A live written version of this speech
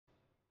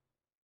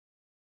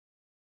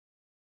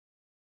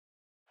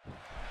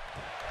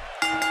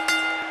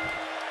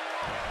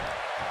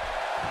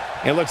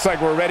It looks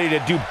like we're ready to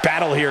do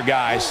battle here,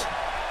 guys.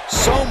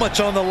 So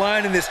much on the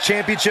line in this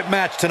championship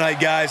match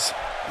tonight, guys.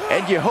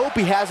 And you hope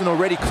he hasn't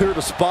already cleared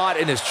a spot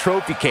in his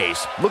trophy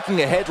case.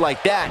 Looking ahead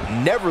like that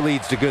never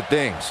leads to good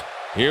things.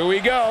 Here we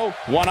go.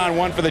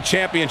 One-on-one for the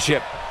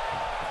championship.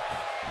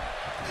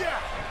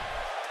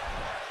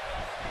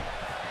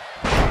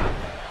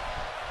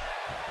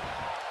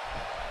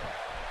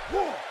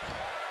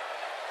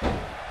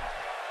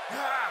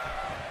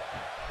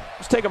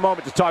 Let's take a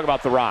moment to talk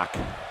about The Rock.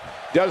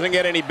 Doesn't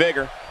get any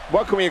bigger.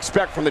 What can we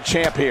expect from the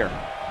champ here?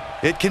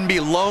 It can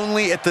be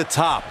lonely at the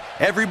top.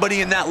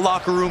 Everybody in that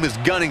locker room is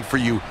gunning for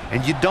you,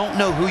 and you don't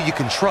know who you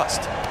can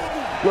trust.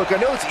 Look, I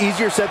know it's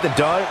easier said than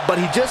done, but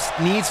he just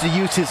needs to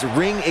use his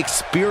ring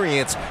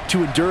experience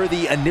to endure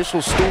the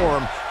initial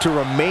storm to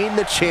remain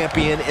the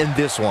champion in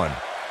this one.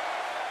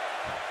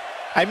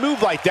 A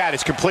move like that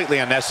is completely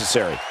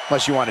unnecessary,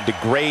 unless you want to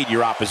degrade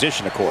your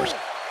opposition, of course.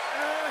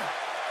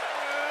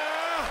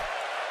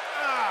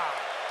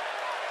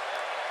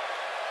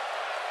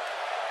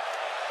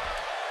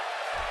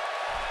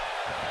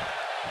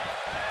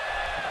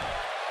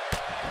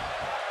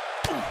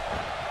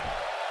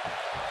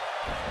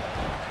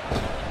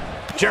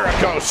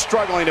 Jericho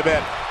struggling a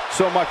bit.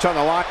 So much on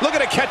the line. Looking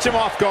to catch him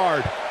off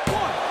guard. 1,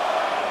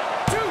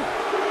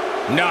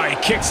 2. No, he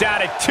kicks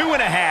out at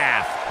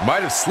 2.5.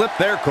 Might have slipped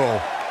there, Cole.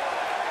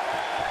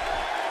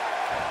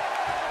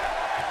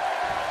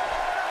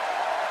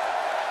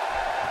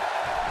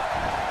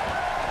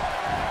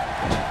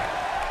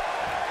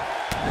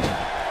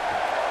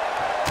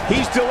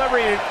 He's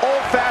delivering an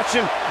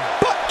old-fashioned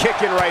butt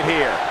kicking right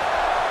here.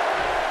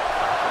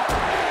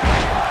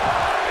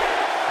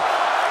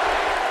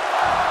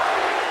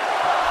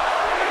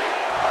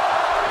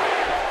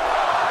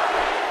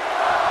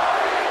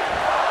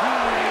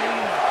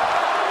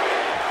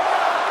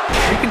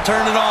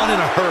 Turn it on in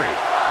a hurry.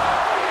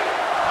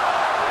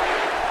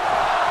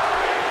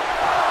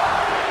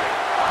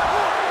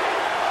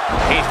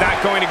 He's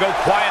not going to go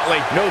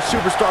quietly. No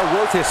superstar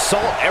worth his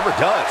salt ever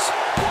does.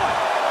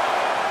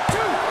 1, 2.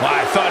 Well,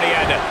 I thought he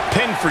had to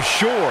pin for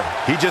sure.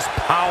 He just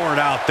powered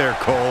out there,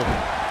 Cole.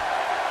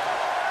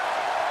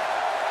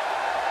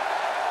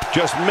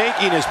 Just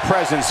making his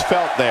presence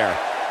felt there.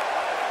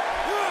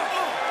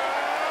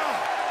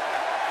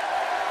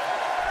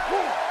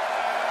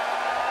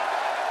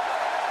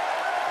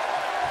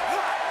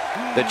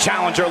 The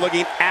challenger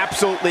looking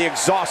absolutely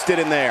exhausted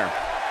in there.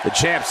 The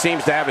champ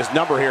seems to have his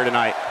number here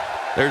tonight.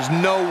 There's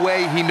no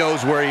way he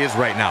knows where he is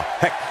right now.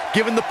 Heck,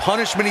 given the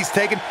punishment he's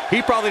taken,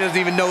 he probably doesn't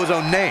even know his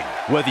own name.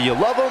 Whether you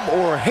love him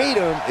or hate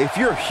him, if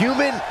you're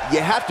human, you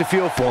have to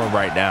feel for him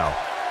right now.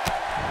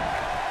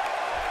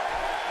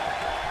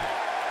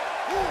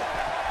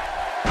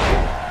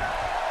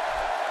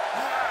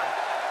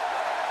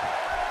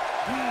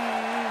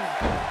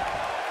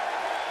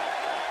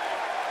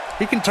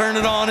 He can turn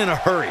it on in a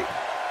hurry.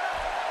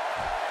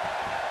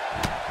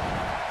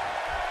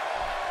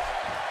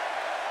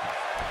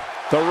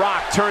 The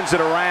Rock turns it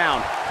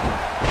around.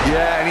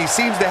 Yeah, and he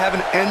seems to have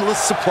an endless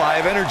supply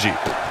of energy.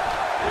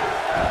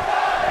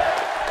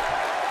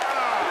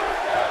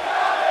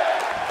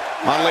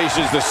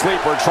 Unleashes the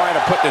sleeper, trying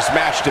to put this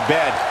match to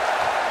bed.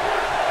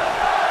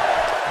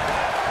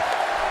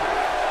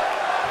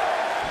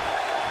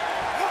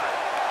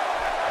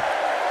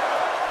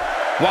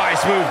 Wise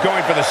move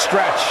going for the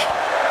stretch.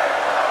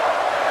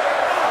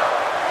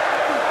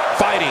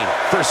 Fighting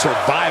for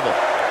survival.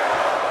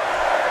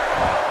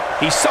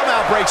 He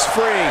somehow breaks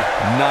free.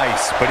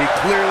 Nice, but he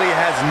clearly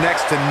has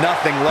next to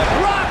nothing left.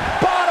 Rock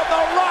bottom,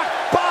 the rock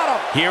bottom.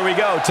 Here we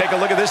go. Take a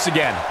look at this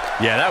again.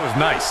 Yeah, that was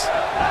nice.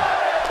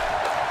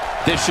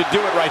 This should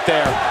do it right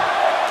there.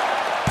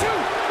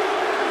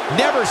 2.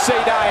 Never say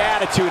die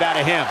attitude out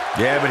of him.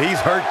 Yeah, but he's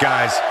hurt,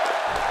 guys.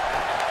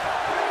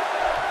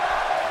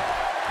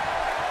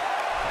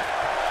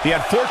 The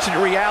unfortunate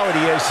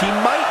reality is he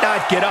might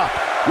not get up,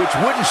 which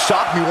wouldn't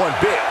shock me one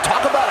bit.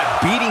 Talk about a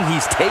beating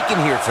he's taken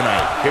here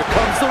tonight. Here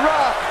comes The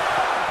Rock.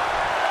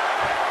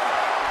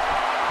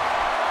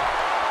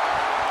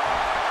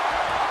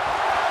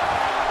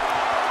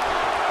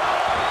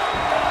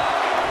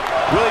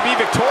 Will he be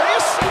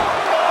victorious?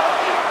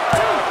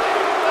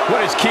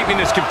 What is keeping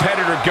this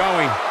competitor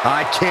going?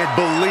 I can't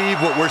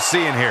believe what we're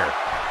seeing here.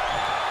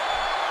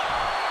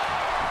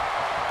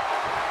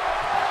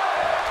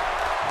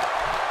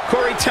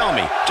 Corey, tell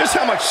me, just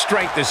how much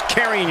strength does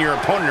carrying your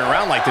opponent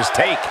around like this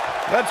take?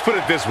 Let's put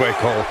it this way,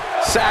 Cole.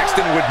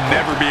 Saxton would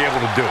never be able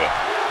to do it.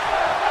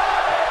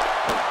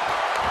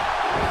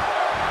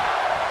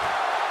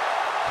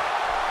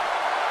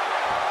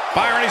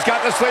 Byron, he's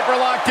got the sleeper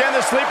locked in.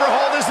 The sleeper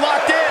hold is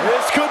locked in.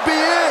 This could be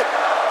it.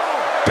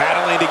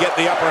 Battling to get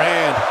the upper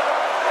hand.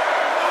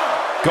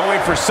 Going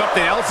for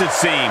something else, it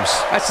seems.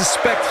 I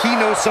suspect he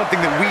knows something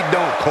that we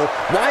don't, Cole.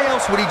 Why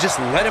else would he just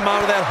let him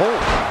out of that hole?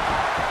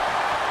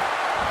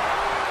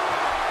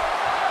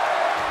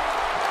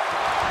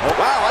 Oh,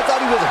 wow, I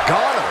thought he was a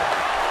goner.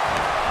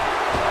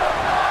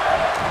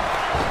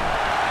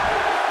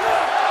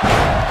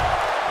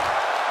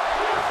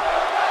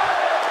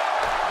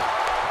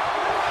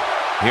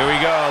 Here we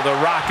go. The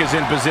Rock is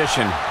in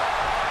position.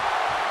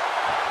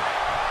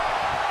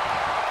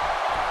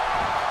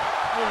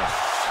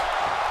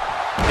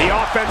 The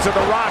offense of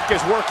The Rock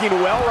is working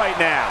well right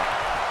now.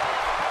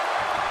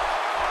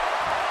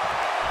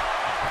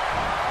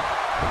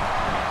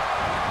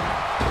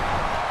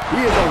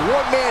 He is a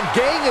one-man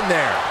gang in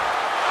there.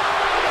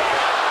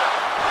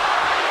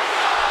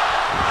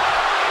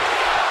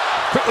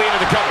 Quickly into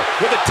the cover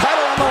with the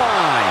title on the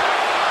line.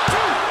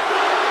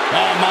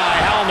 Oh my,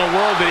 how in the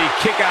world did he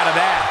kick out of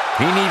that?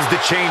 He needs to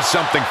change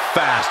something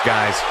fast,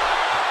 guys.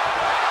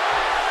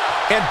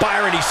 And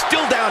Byron, he's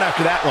still down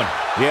after that one.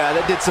 Yeah,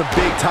 that did some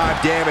big-time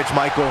damage,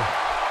 Michael.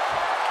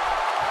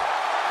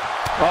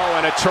 Oh,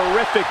 and a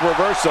terrific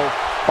reversal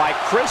by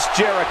Chris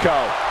Jericho.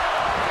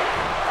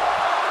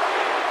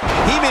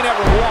 He may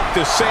never walk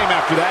the same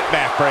after that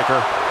backbreaker.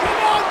 Come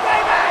on,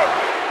 baby!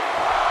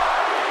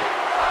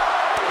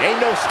 Ain't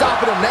no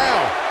stopping him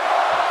now.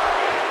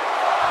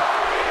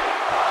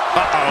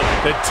 Uh-oh,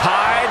 the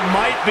tide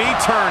might be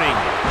turning.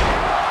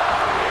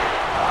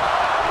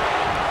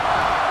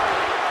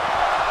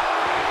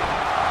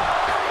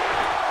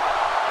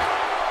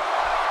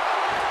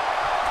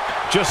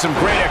 Just some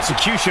great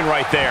execution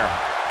right there.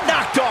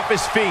 Knocked off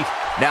his feet.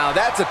 Now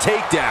that's a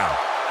takedown.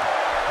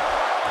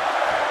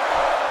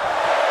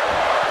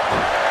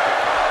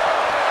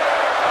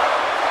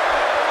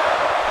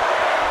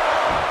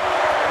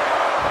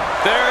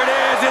 There it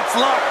is, it's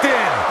locked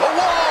in. The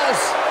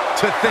walls!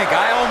 To think,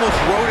 I almost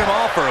wrote him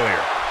off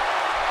earlier.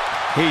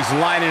 He's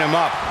lining him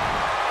up.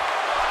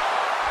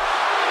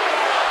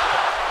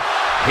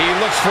 He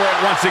looks for it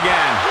once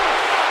again.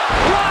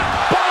 Rock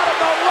bottom,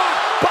 the rock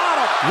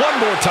bottom. One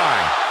more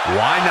time.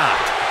 Why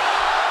not?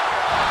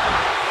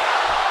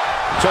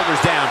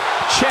 Shoulders down.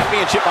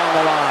 Championship on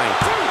the line.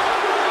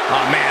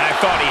 Oh, man, I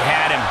thought he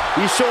had him.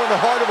 He's showing the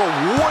heart of a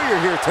warrior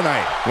here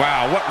tonight.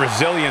 Wow, what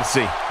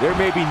resiliency. There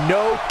may be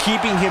no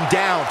keeping him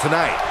down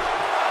tonight.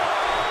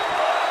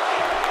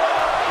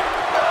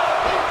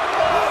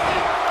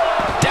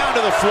 Down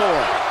to the floor.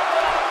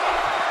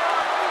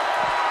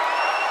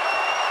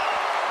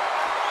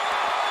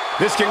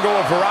 This can go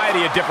a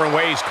variety of different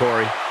ways,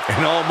 Corey.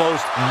 And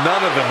almost none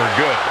of them are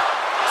good.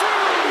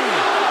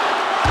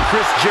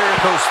 Chris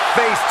Jericho's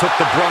face took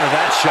the brunt of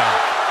that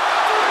shot.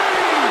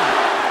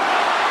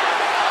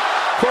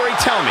 Corey,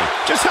 tell me,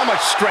 just how much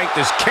strength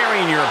does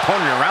carrying your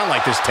opponent around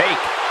like this take?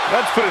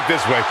 Let's put it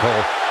this way,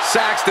 Cole.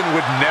 Saxton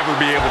would never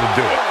be able to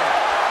do it.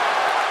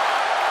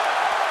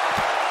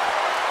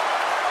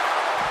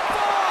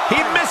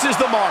 He misses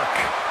the mark.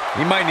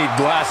 He might need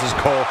glasses,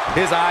 Cole.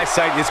 His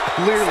eyesight is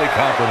clearly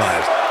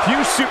compromised.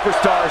 Few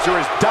superstars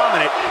are as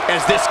dominant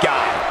as this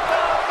guy.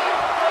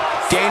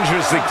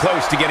 Dangerously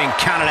close to getting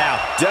counted out.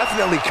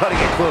 Definitely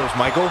cutting it close,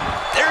 Michael.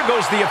 There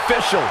goes the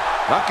official.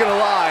 Not gonna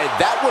lie,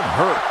 that would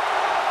hurt.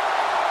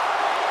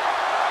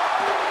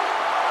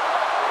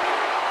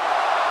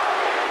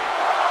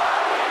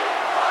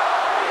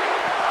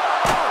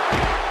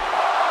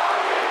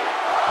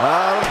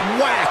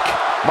 Whack!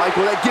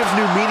 Michael, that gives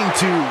new meaning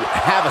to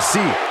have a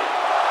seat.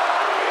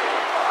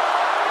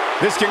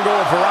 This can go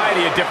a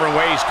variety of different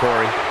ways,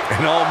 Corey.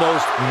 And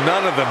almost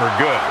none of them are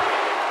good.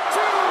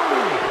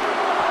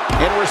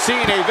 And we're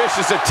seeing a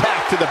vicious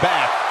attack to the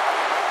back.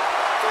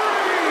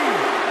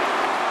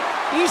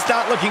 He's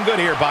not looking good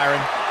here, Byron.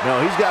 No,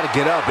 he's got to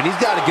get up, and he's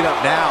got to get up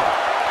now.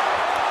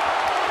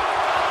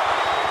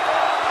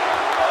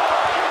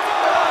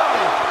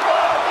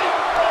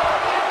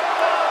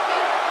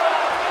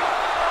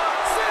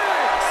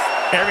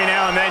 Every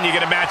now and then you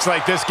get a match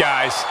like this,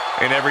 guys.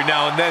 And every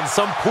now and then,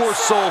 some poor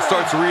soul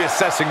starts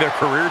reassessing their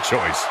career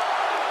choice.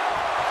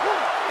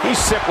 He's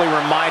simply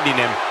reminding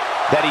him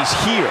that he's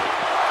here.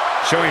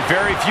 Showing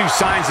very few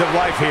signs of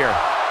life here.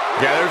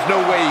 Yeah, there's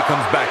no way he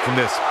comes back from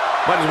this.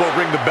 Might as well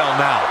ring the bell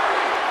now.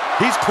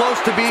 He's close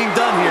to being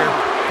done here.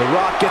 The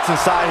Rock gets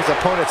inside his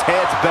opponent's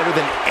heads better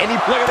than any...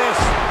 Look at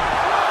this.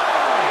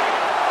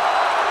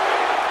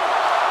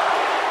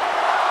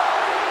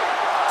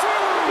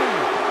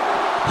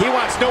 He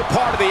wants no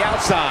part of the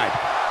outside.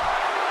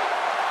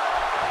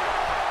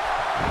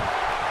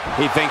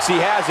 He thinks he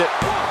has it.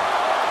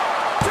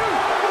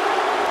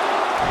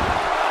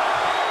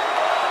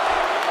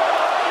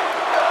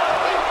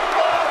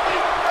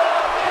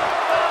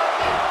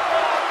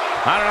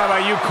 I don't know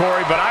about you,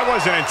 Corey, but I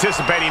wasn't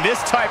anticipating this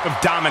type of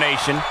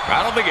domination. I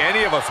don't think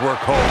any of us were,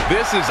 Cole.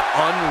 This is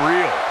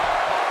unreal.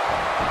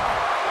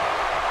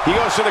 He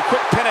goes for the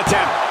quick pin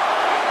attempt.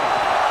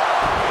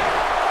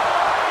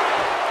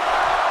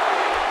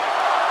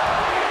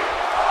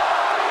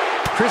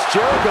 Chris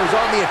Jericho's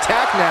on the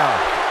attack now.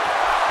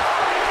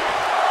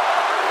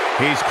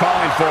 He's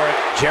calling for it.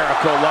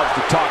 Jericho loves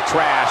to talk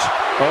trash.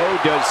 Oh,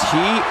 does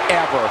he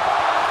ever.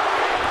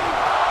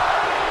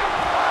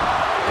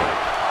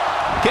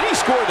 Can he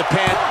score the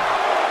pin?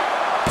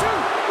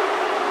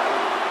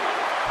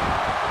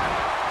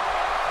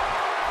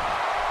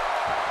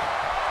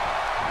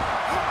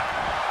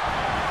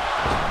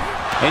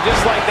 And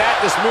just like that,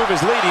 this move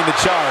is leading the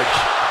charge.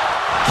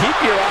 Keep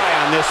your eye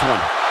on this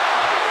one.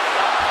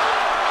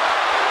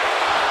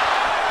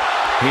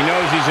 He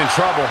knows he's in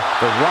trouble.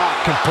 The Rock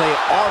can play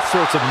all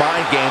sorts of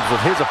mind games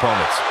with his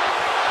opponents.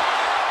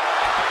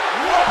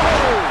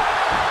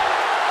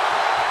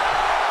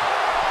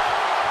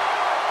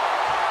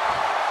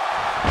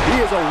 He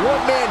is a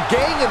one-man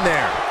gang in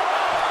there.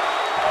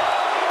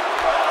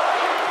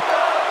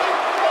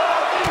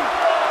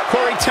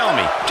 Corey, tell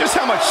me, just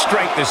how much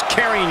strength does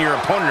carrying your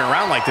opponent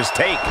around like this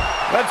take?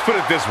 Let's put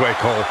it this way,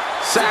 Cole.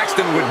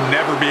 Saxton would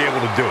never be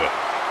able to do it.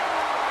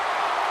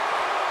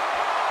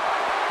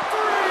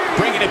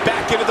 Bringing it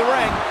back into the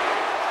ring.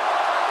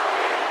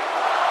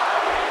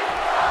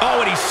 Oh,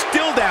 and he's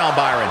still down,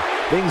 Byron.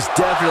 Things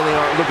definitely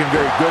aren't looking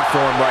very good for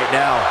him right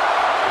now.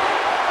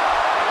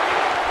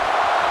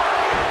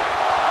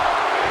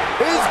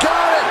 He's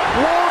got it!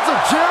 Walls of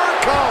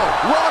Jericho!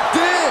 Locked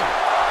in!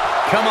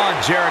 Come on,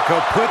 Jericho,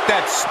 put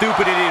that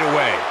stupid idiot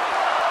away.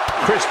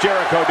 Chris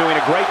Jericho doing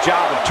a great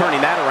job of turning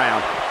that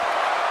around.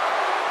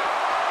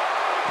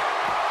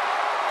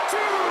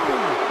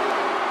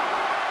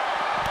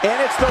 And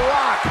it's The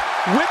Rock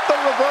with the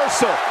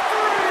reversal.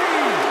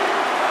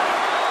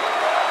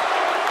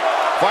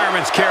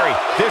 Fireman's carry.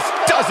 This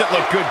doesn't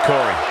look good,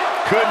 Corey.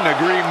 Couldn't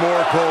agree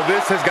more, Cole.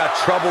 This has got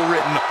trouble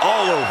written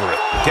all over it.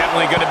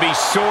 Definitely going to be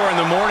sore in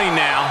the morning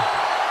now.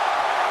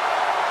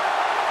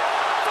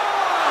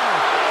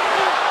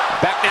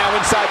 Back now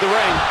inside the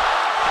ring.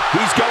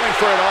 He's going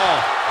for it all.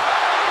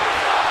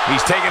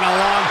 He's taking a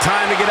long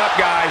time to get up,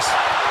 guys.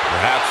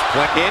 Perhaps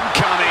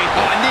incoming.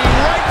 Oh, a knee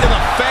right to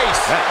the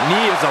face. That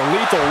knee is a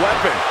lethal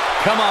weapon.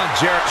 Come on,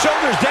 Jericho.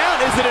 Shoulders down.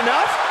 Is it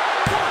enough?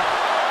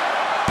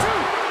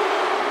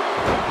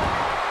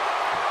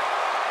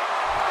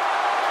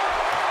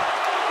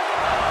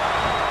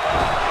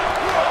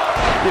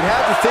 You'd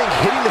have to think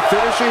hitting the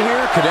finisher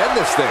here could end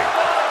this thing.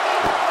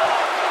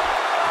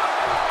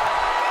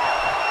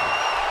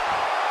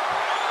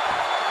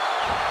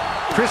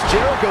 Chris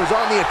Jericho's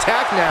on the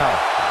attack now.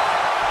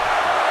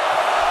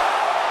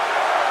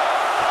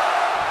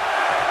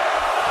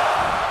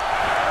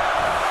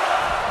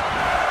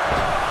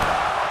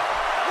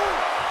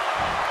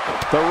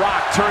 The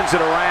Rock turns it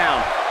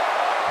around.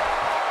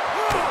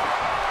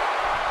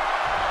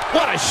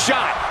 What a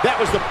shot. That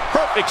was the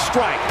perfect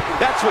strike.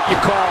 That's what you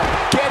call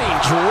getting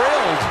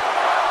drilled.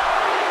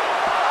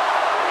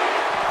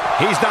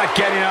 He's not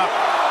getting up.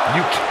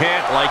 You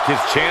can't like his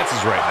chances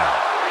right now.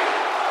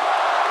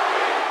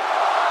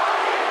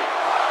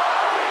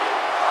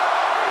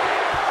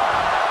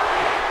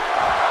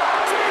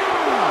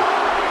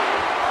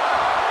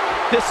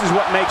 This is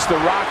what makes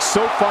The Rock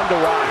so fun to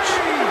watch.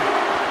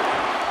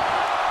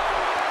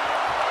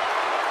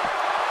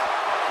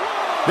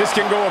 This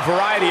can go a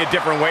variety of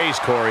different ways,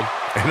 Corey.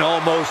 And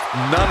almost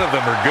none of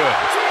them are good.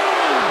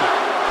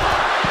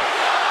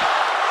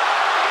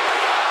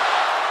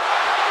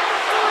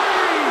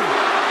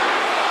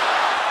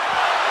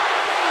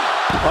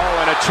 Oh,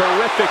 and a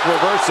terrific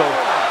reversal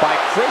by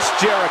Chris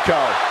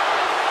Jericho.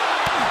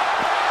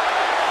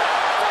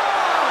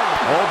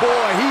 Oh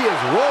boy, he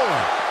is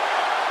rolling.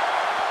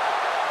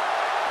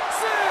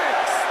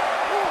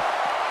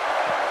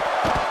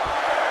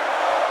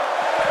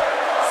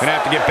 Gonna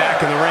have to get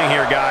back in the ring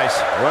here, guys.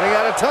 Running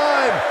out of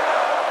time.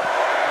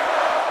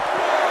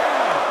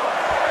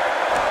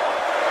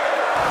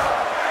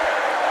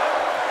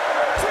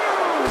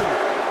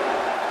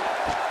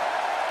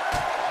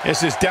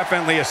 This is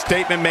definitely a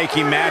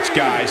statement-making match,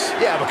 guys.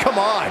 Yeah, but come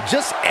on,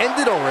 just end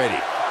it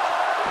already.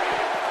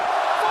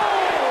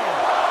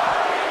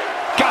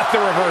 Got the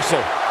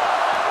reversal.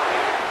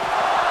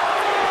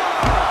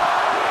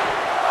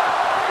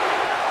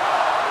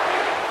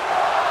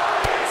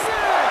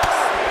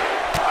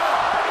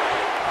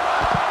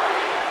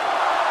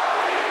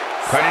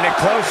 Cutting it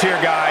close here,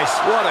 guys.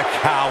 What a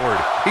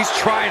coward. He's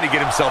trying to get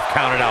himself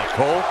counted out,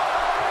 Cole.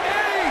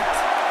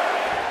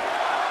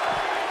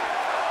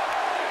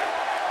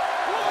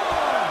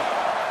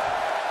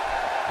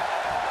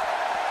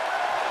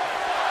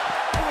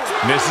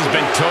 This has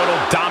been total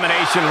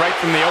domination right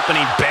from the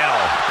opening bell.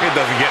 It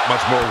doesn't get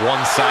much more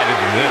one-sided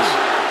than this.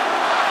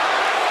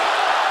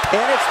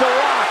 And it's The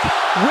Rock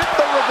with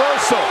the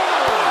reversal.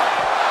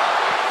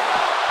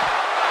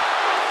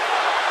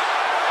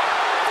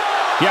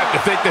 You have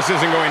to think this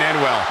isn't going to end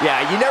well.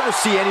 Yeah, you never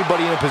see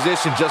anybody in a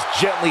position just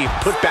gently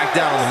put back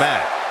down on the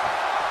mat.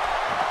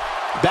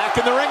 Back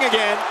in the ring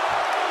again.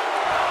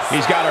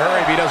 He's got to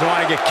hurry if he doesn't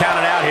want to get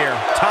counted out here.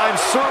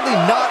 Time's certainly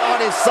not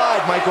on his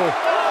side, Michael.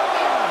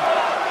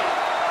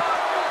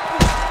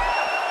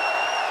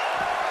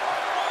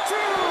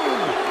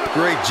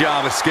 Great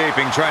job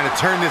escaping, trying to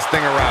turn this thing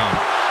around.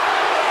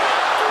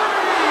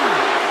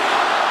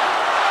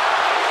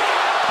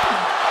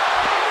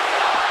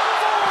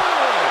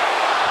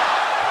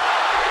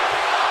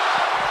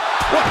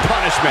 What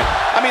punishment?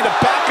 I mean, the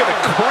back of the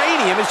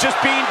cranium is just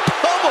being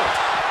pummeled.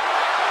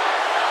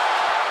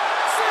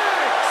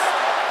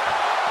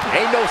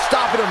 Ain't no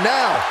stopping him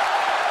now.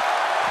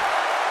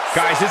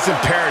 Guys, it's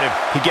imperative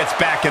he gets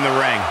back in the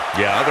ring.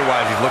 Yeah,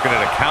 otherwise he's looking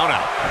at a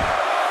countout.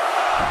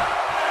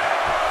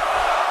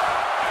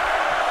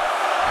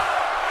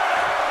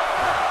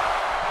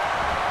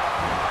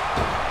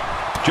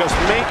 Just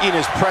making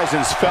his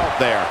presence felt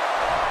there.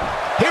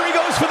 Here he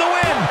goes for the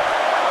win.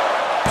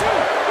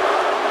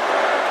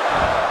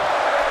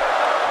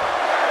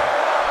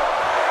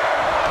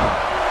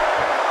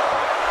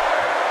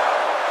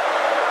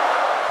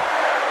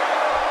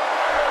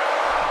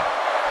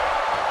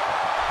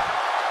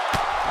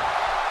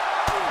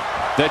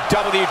 The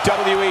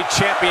WWE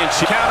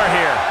Championship counter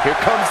here. Here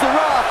comes The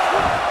Rock.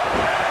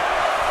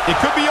 It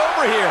could be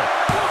over here.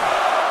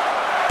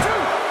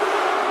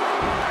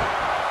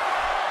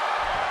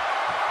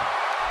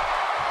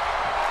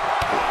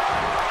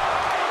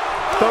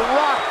 The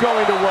Rock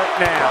going to work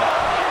now.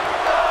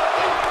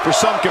 For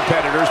some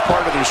competitors,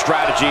 part of their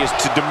strategy is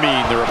to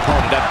demean their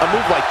opponent. A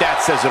move like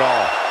that says it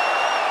all.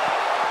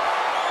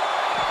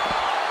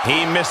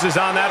 He misses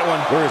on that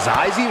one. Were his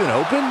eyes even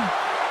open?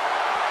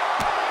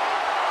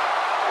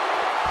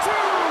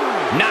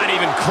 Not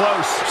even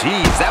close.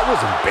 Jeez, that was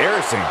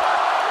embarrassing.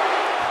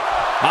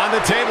 On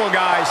the table,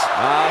 guys.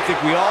 I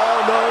think we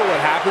all know what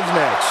happens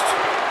next.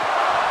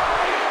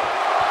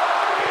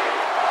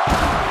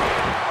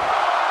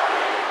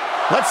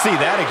 Let's see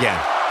that again.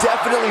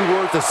 Definitely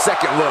worth a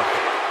second look.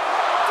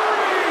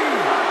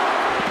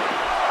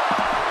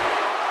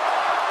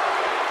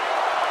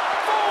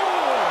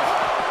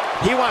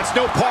 He wants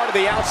no part of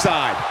the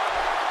outside.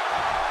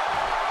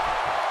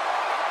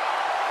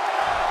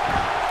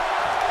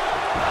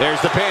 There's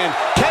the pin.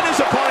 Can his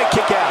opponent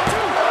kick out?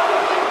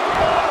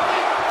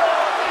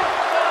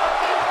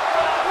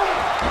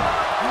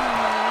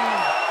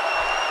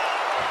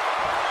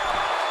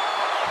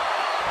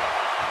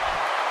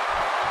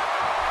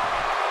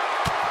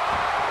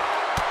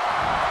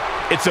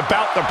 It's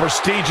about the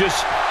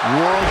prestigious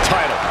world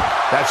title.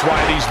 That's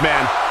why these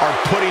men are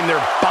putting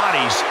their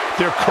bodies,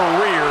 their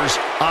careers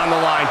on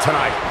the line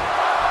tonight.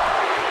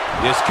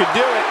 This could do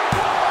it.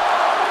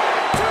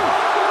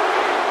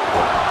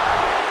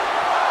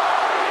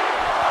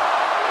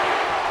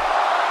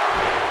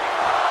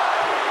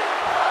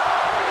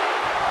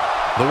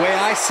 The way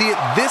I see it,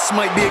 this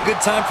might be a good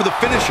time for the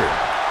finisher.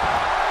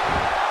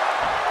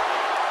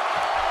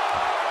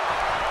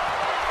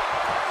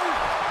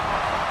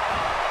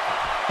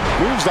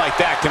 Moves like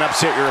that can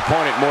upset your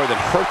opponent more than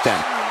hurt them.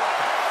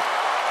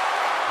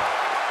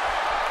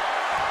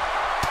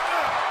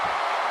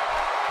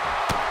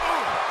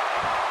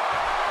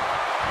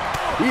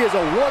 He is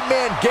a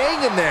one-man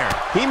gang in there.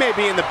 He may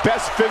be in the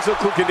best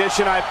physical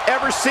condition I've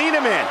ever seen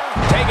him in.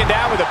 Taken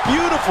down with a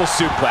beautiful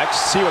suplex.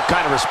 See what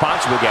kind of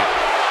response we'll get.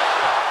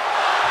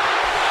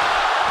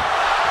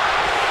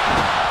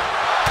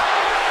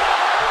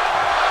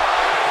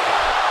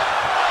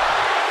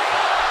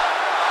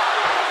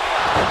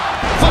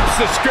 Flips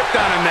the script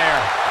on him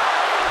there.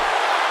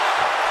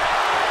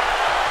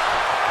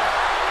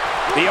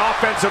 The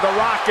offense of The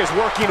Rock is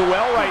working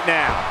well right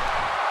now.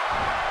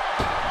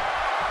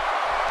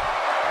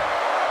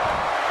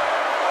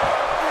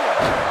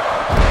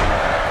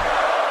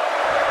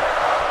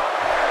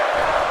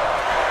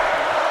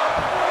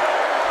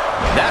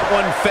 That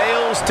one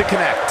fails to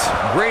connect.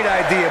 Great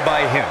idea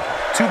by him.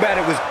 Too bad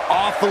it was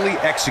awfully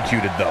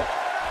executed, though.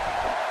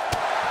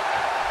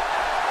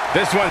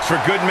 This one's for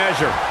good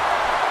measure.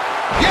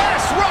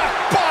 Yes, rock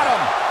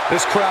bottom!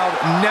 This crowd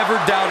never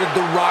doubted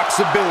The Rock's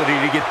ability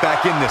to get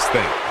back in this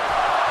thing.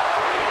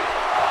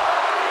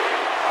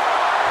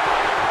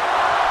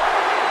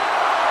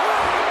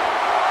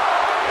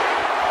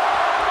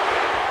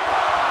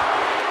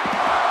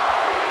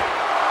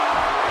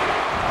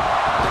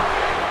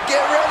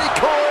 Get ready,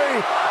 Corey.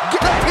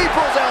 Get the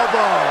people's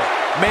elbow.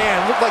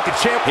 Man, looked like the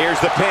champ. Here's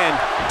the pin.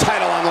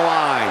 Title on the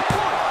line.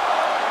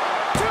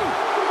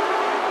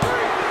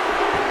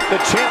 The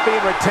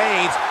champion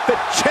retains. The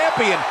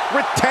champion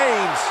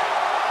retains.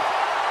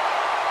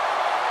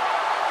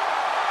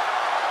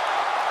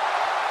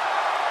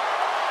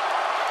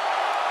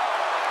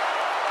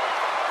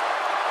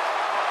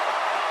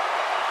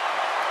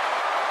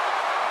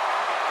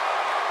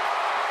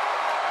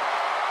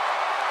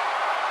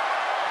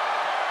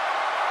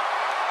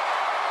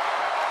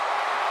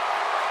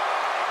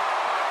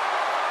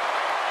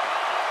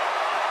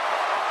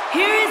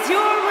 Here is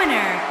your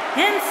winner,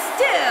 and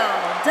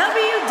still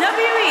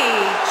WWE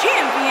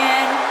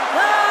Champion,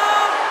 The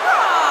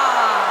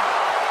Rock.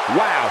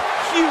 Wow,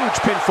 huge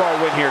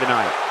pinfall win here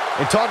tonight.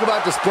 And talk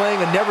about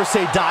displaying a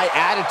never-say-die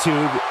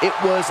attitude. It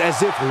was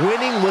as if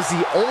winning was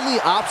the only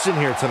option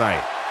here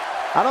tonight.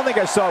 I don't think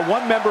I saw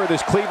one member of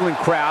this Cleveland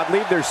crowd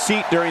leave their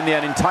seat during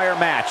that entire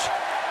match.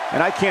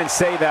 And I can't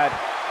say that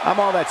I'm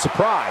all that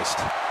surprised.